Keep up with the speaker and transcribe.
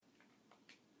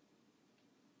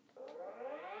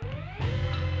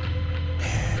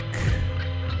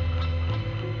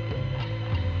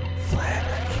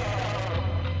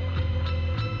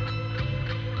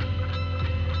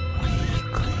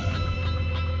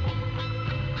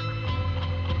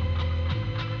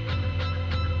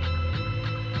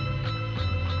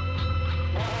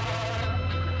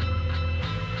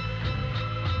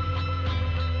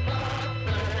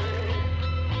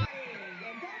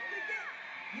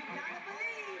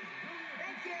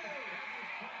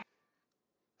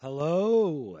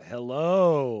Hello,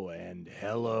 and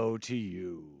hello to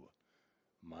you.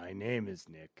 My name is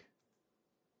Nick.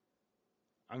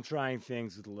 I'm trying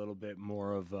things with a little bit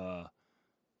more of a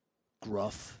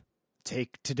gruff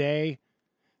take today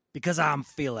because I'm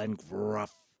feeling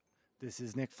gruff. This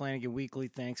is Nick Flanagan Weekly.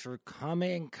 Thanks for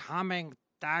coming. Thank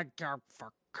you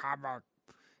for coming.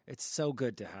 It's so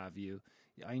good to have you.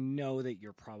 I know that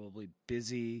you're probably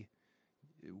busy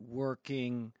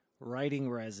working, writing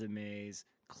resumes,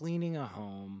 cleaning a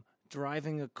home,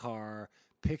 driving a car,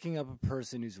 picking up a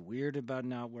person who's weird about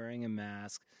not wearing a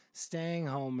mask, staying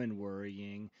home and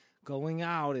worrying, going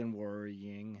out and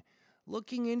worrying,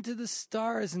 looking into the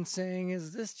stars and saying,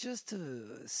 is this just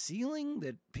a ceiling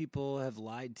that people have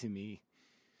lied to me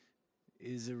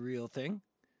is a real thing?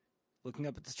 Looking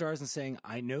up at the stars and saying,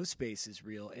 I know space is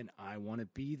real and I want to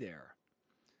be there.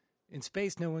 In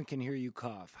space, no one can hear you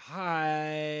cough.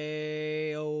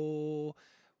 Hi, oh.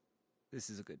 This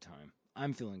is a good time.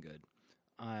 I'm feeling good.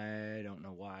 I don't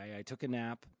know why. I took a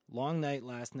nap. Long night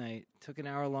last night. Took an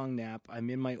hour-long nap. I'm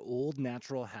in my old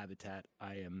natural habitat.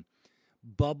 I am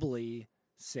bubbly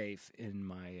safe in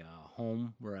my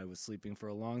home where I was sleeping for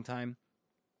a long time,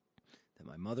 that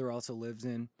my mother also lives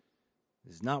in.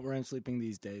 This is not where I'm sleeping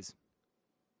these days.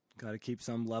 Got to keep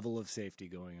some level of safety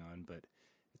going on, but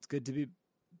it's good to be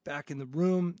back in the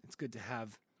room. It's good to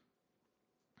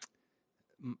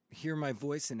hear my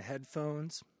voice in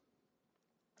headphones.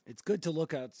 It's good to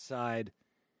look outside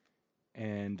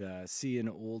and see an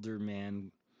older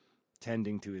man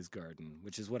tending to his garden,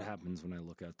 which is what happens when I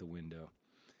look out the window.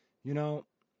 You know,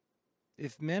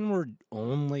 if men were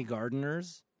only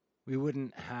gardeners, we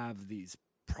wouldn't have these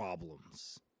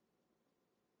problems.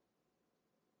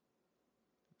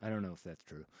 I don't know if that's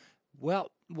true.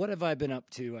 Well, what have I been up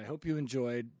to? I hope you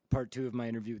enjoyed part 2 of my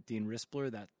interview with Dean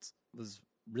Rispler. That was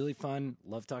really fun.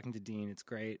 Love talking to Dean. It's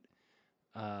great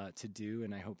to do,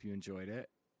 and I hope you enjoyed it.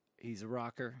 He's a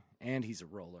rocker, and he's a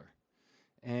roller.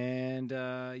 And,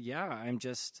 I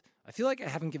feel like I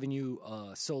haven't given you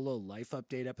a solo life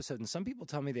update episode, and some people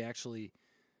tell me they actually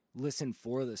listen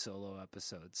for the solo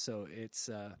episodes. So it's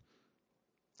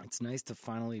nice to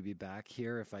finally be back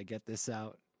here. If I get this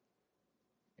out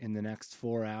in the next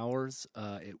 4 hours,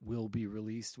 it will be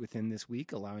released within this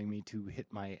week, allowing me to hit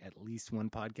my at least one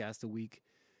podcast a week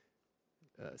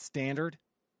standard.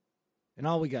 And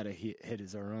all we got to hit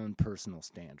is our own personal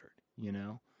standard, you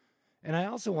know? And I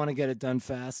also want to get it done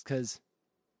fast because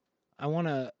I want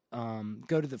to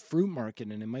go to the fruit market,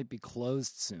 and it might be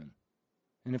closed soon.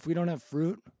 And if we don't have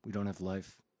fruit, we don't have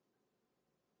life.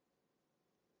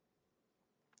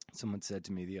 Someone said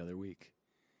to me the other week,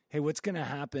 hey, what's going to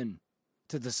happen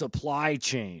to the supply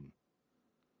chain?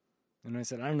 And I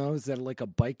said, I don't know. Is that like a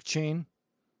bike chain?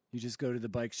 You just go to the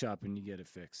bike shop and you get it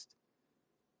fixed.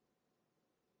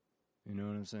 You know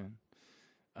what I'm saying?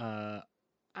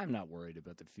 I'm not worried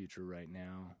about the future right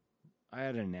now. I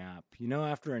had a nap. You know,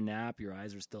 after a nap, your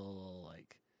eyes are still a little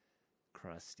like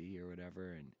crusty or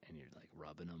whatever, and you're like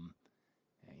rubbing them,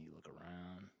 and you look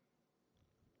around,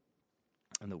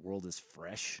 and the world is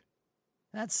fresh.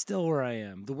 That's still where I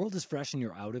am. The world is fresh and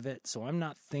you're out of it, so I'm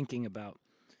not thinking about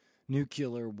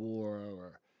nuclear war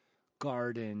or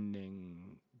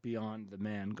gardening beyond the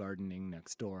man gardening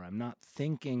next door. I'm not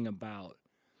thinking about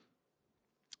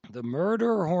the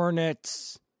murder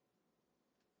hornets.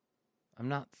 I'm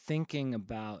not thinking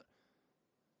about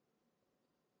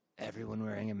everyone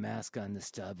wearing a mask on the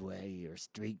subway or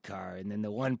streetcar, and then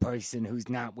the one person who's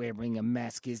not wearing a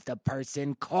mask is the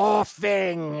person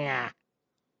coughing.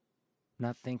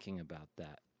 Not thinking about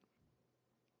that.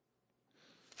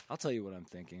 I'll tell you what I'm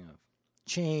thinking of.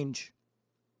 Change.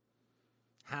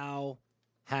 How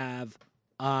have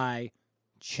I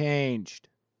changed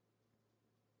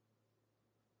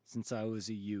since I was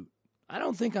a youth? I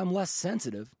don't think I'm less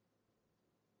sensitive.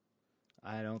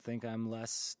 I don't think I'm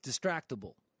less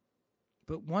distractible.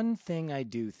 But one thing I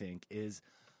do think is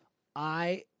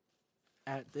I,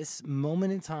 at this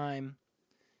moment in time,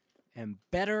 am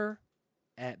better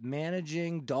at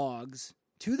managing dogs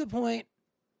to the point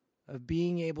of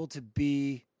being able to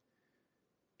be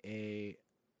a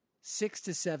 6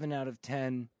 to 7 out of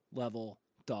 10 level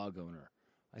dog owner.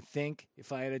 I think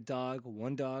if I had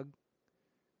one dog,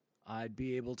 I'd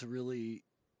be able to really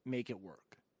make it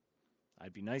work.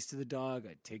 I'd be nice to the dog.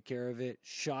 I'd take care of it.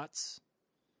 Shots.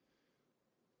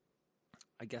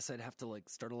 I guess I'd have to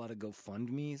start a lot of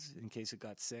GoFundMes in case it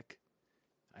got sick.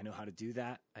 I know how to do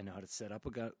that. I know how to set up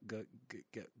a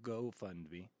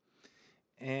GoFundMe.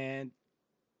 And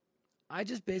I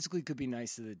just basically could be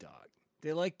nice to the dog.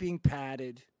 They like being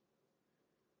patted.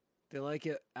 They like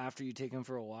it after you take them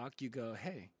for a walk. You go,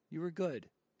 hey, you were good.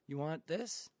 You want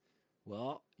this?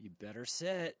 well, you better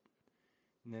sit.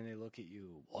 And then they look at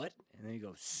you, what? And then you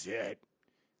go, sit.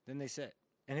 Then they sit.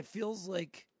 And it feels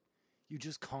like you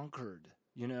just conquered,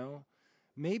 you know?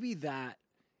 Maybe that,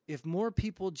 if more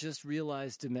people just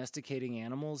realize domesticating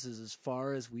animals is as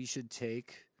far as we should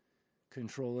take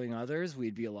controlling others,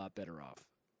 we'd be a lot better off.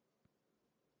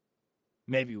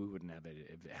 Maybe we wouldn't have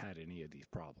had any of these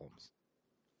problems.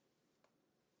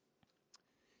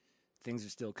 Things are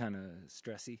still kind of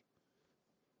stressy,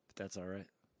 but that's all right.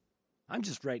 I'm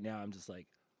just like,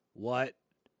 what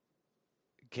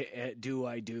do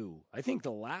I do? I think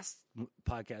the last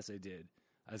podcast I did,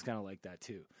 I was kind of like that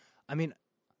too. I mean,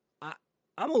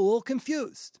 I'm a little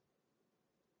confused.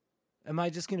 Am I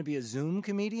just going to be a Zoom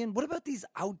comedian? What about these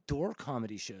outdoor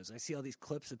comedy shows? I see all these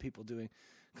clips of people doing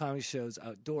comedy shows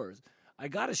outdoors. I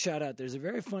got to shout out, there's a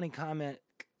very funny comment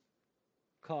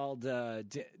called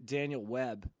Daniel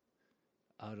Webb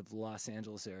out of the Los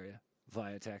Angeles area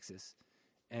via Texas.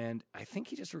 And I think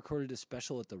he just recorded a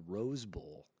special at the Rose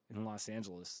Bowl in Los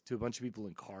Angeles to a bunch of people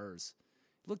in cars.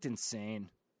 It looked insane.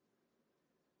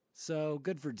 So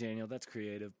good for Daniel. That's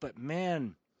creative. But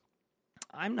man,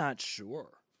 I'm not sure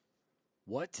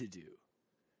what to do.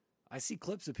 I see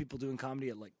clips of people doing comedy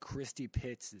at like Christie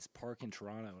Pitts, this park in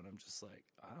Toronto, and I'm just like,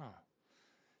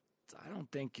 I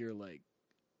don't think you're like,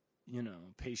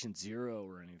 patient zero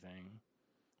or anything.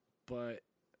 But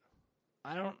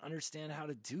I don't understand how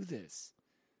to do this.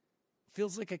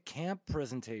 Feels like a camp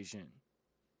presentation.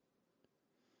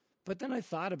 But then I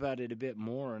thought about it a bit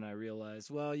more and I realized,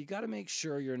 well, you got to make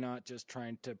sure you're not just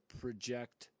trying to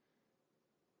project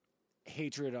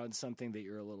hatred on something that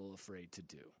you're a little afraid to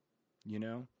do,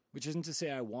 Which isn't to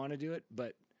say I want to do it,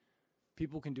 but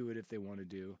people can do it if they want to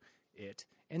do it.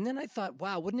 And then I thought,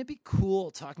 wow, wouldn't it be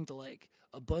cool talking to like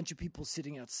a bunch of people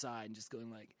sitting outside and just going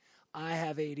like, I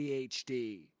have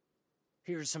ADHD.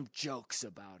 Here's some jokes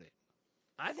about it.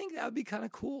 I think that would be kind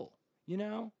of cool,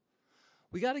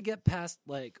 We got to get past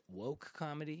like woke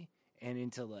comedy and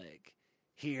into like,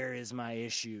 here is my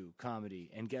issue comedy.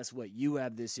 And guess what? You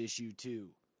have this issue too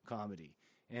comedy.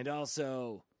 And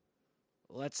also,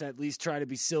 let's at least try to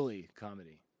be silly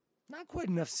comedy. Not quite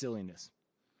enough silliness.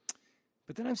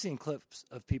 But then I'm seeing clips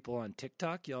of people on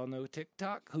TikTok. Y'all know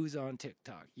TikTok? Who's on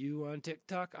TikTok? You on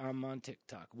TikTok? I'm on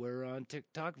TikTok. We're on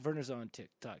TikTok. Werner's on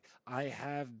TikTok. I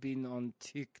have been on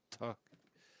TikTok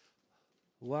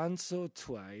once or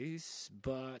twice,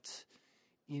 but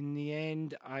in the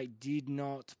end, I did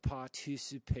not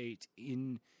participate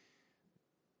in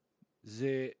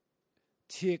the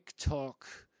TikTok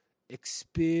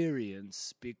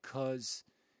experience because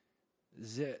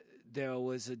there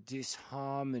was a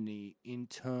disharmony in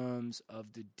terms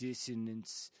of the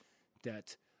dissonance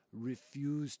that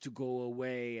refused to go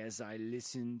away as I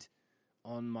listened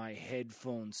on my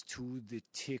headphones to the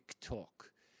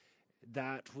TikTok.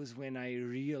 That was when I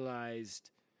realized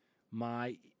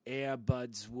my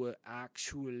earbuds were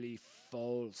actually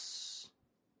false.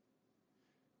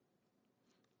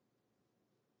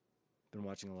 Been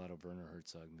watching a lot of Werner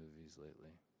Herzog movies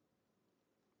lately.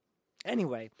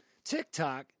 Anyway,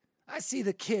 TikTok. I see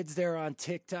the kids, they're on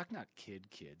TikTok. Not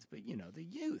kids, but the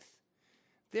youth.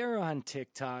 They're on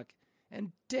TikTok,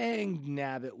 and dang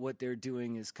nabbit, what they're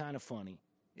doing is kind of funny.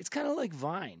 It's kind of like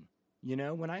Vine.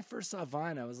 When I first saw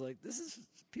Vine, I was like, this is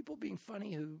people being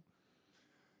funny who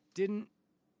didn't,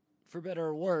 for better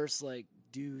or worse, like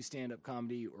do stand-up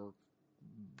comedy or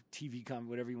TV comedy,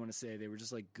 whatever you want to say. They were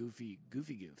just like goofy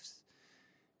goofs.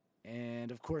 And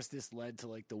of course, this led to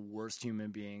like the worst human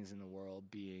beings in the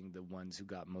world being the ones who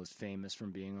got most famous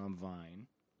from being on Vine.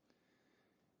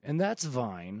 And that's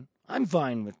Vine. I'm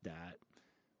fine with that.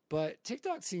 But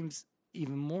TikTok seems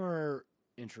even more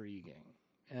intriguing.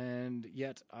 And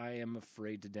yet I am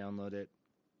afraid to download it.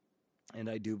 And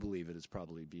I do believe it is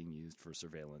probably being used for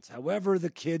surveillance. However,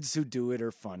 the kids who do it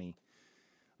are funny.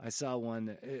 I saw one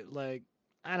that,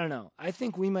 I don't know. I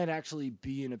think we might actually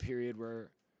be in a period where,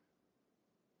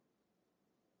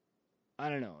 I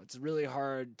don't know, it's really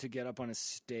hard to get up on a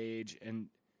stage and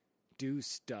do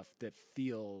stuff that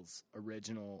feels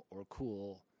original or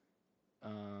cool,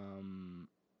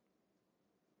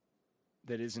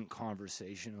 that isn't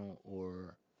conversational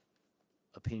or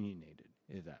opinionated,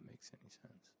 if that makes any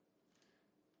sense.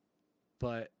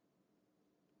 But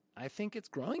I think it's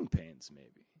growing pains,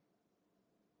 maybe.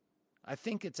 I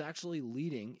think it's actually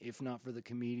leading, if not for the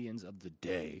comedians of the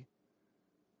day,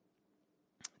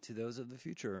 to those of the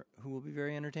future who will be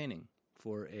very entertaining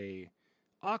for a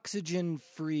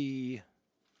oxygen-free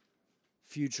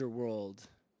future world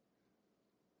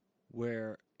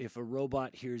where if a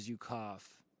robot hears you cough,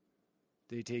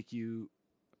 they take you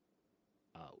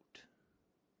out.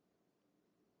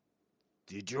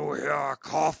 Did you hear a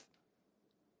cough?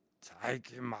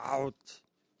 Take him out.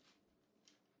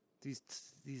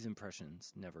 These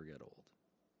impressions never get old.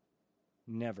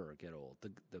 Never get old.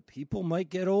 The people might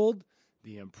get old,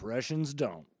 the impressions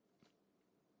don't.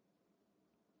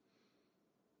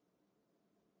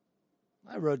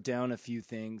 I wrote down a few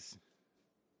things.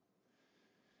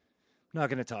 I'm not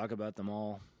going to talk about them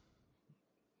all.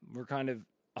 We're kind of,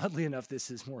 oddly enough,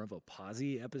 this is more of a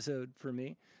posy episode for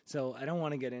me. So I don't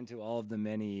want to get into all of the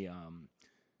many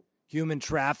human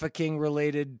trafficking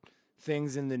related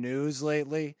things in the news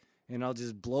lately. And I'll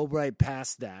just blow right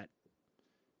past that.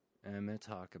 And I'm going to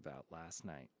talk about last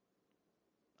night.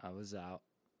 I was out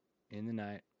in the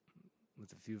night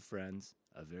with a few friends,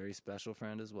 a very special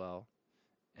friend as well.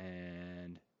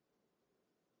 And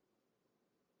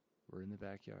we're in the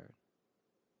backyard.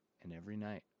 And every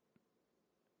night,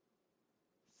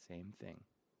 same thing.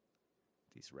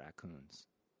 These raccoons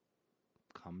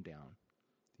come down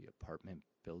the apartment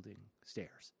building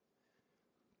stairs.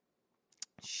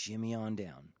 Shimmy on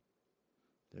down.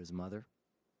 There's a mother.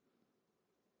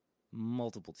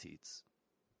 Multiple teats.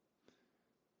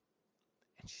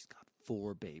 And she's got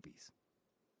 4 babies.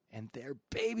 And they're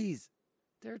babies.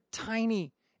 They're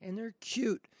tiny. And they're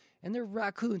cute. And they're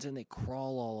raccoons. And they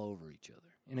crawl all over each other.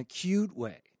 In a cute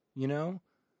way. You know?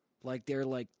 Like they're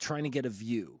like trying to get a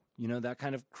view. You know, that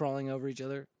kind of crawling over each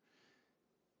other.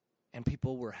 And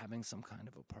people were having some kind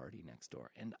of a party next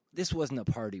door. And this wasn't a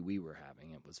party we were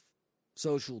having. It was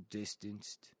social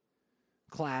distanced.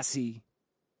 Classy.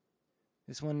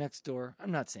 This one next door,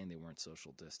 I'm not saying they weren't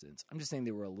social distance. I'm just saying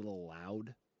they were a little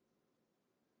loud.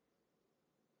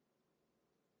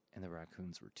 And the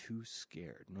raccoons were too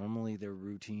scared. Normally their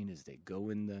routine is they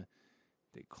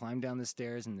climb down the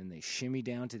stairs and then they shimmy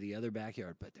down to the other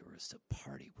backyard. But there was a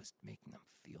party was making them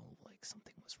feel like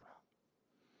something was wrong.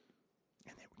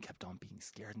 And they kept on being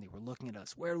scared and they were looking at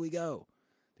us. Where do we go?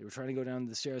 They were trying to go down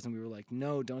the stairs, and we were like,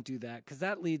 no, don't do that, because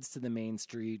that leads to the main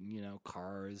street, and, you know,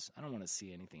 cars. I don't want to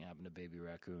see anything happen to baby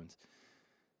raccoons.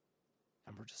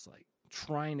 And we're just, like,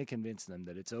 trying to convince them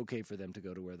that it's okay for them to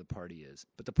go to where the party is.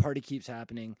 But the party keeps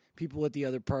happening. People at the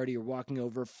other party are walking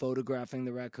over, photographing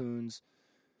the raccoons,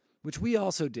 which we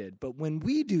also did. But when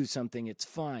we do something, it's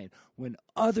fine. When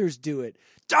others do it,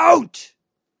 don't!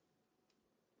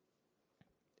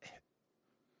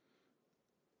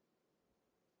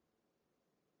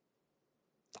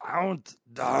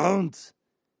 Don't.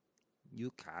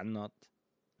 You cannot.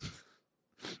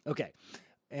 Okay.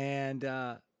 And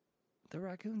the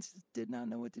raccoons did not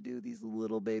know what to do, these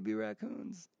little baby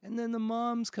raccoons. And then the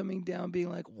mom's coming down being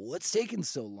like, what's taking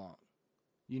so long?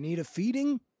 You need a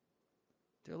feeding?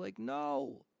 They're like,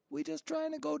 no, we just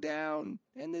trying to go down.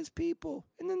 And there's people.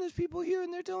 And then there's people here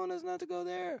and they're telling us not to go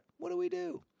there. What do we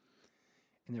do?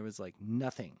 And there was like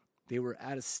nothing. They were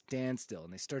at a standstill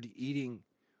and they started eating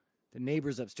the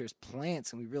neighbors upstairs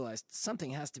plants, and we realized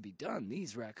something has to be done.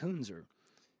 These raccoons are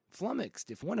flummoxed.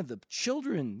 If one of the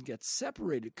children gets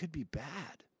separated, it could be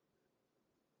bad.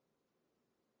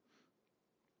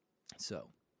 So,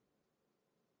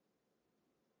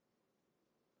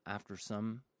 after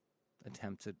some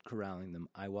attempts at corralling them,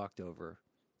 I walked over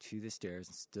to the stairs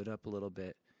and stood up a little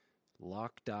bit,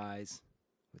 locked eyes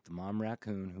with the mom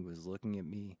raccoon who was looking at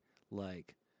me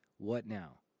like, what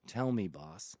now? Tell me,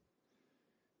 boss.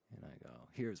 And I go,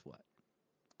 here's what.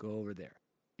 Go over there.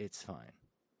 It's fine.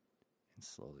 And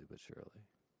slowly but surely,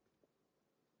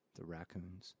 the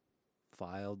raccoons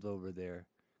filed over there,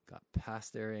 got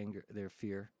past their anger, their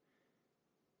fear,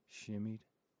 shimmied.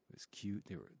 It was cute.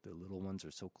 The little ones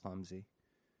are so clumsy.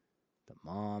 The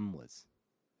mom was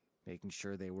making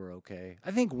sure they were okay.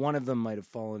 I think one of them might have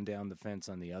fallen down the fence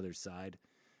on the other side,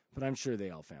 but I'm sure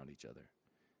they all found each other.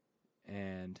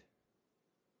 And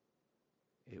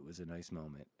it was a nice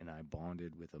moment, and I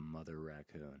bonded with a mother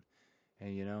raccoon.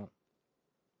 And, you know,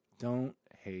 don't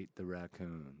hate the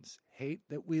raccoons. Hate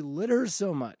that we litter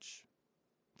so much.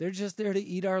 They're just there to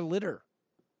eat our litter.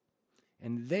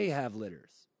 And they have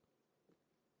litters.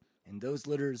 And those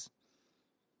litters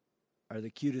are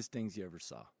the cutest things you ever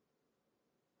saw.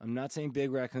 I'm not saying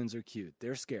big raccoons are cute.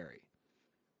 They're scary.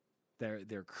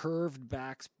 Their curved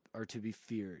backs are to be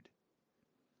feared.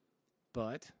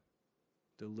 But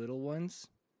the little ones,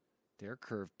 their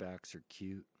curved backs are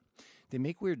cute. They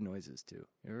make weird noises, too.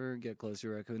 You ever get close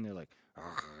to a raccoon? They're like...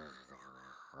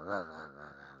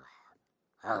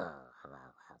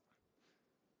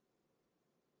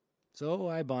 So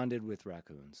I bonded with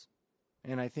raccoons.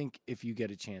 And I think if you get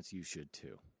a chance, you should,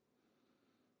 too.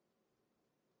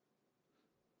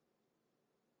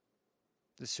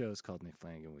 This show is called Nick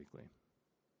Flanagan Weekly.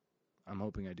 I'm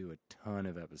hoping I do a ton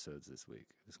of episodes this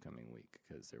coming week,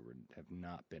 because have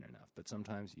not been enough. But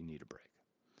sometimes you need a break.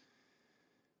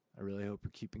 I really hope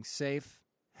you're keeping safe,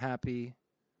 happy.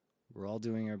 We're all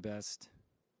doing our best.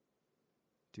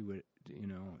 Do it,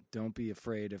 don't be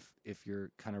afraid if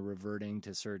you're kind of reverting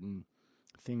to certain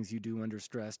things you do under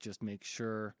stress. Just make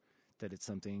sure that it's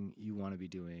something you want to be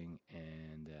doing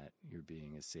and that you're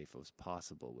being as safe as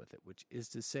possible with it, which is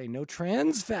to say no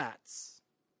trans fats.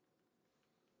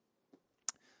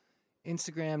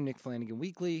 Instagram, Nick Flanagan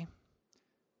Weekly.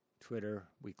 Twitter,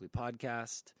 Weekly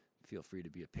Podcast. Feel free to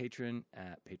be a patron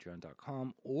at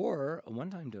patreon.com or a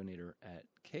one-time donator at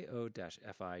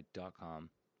ko-fi.com/Nick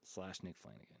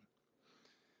Flanagan.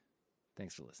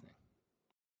 Thanks for listening.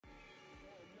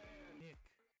 Nick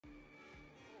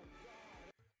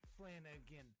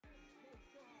Flanagan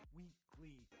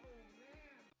Weekly.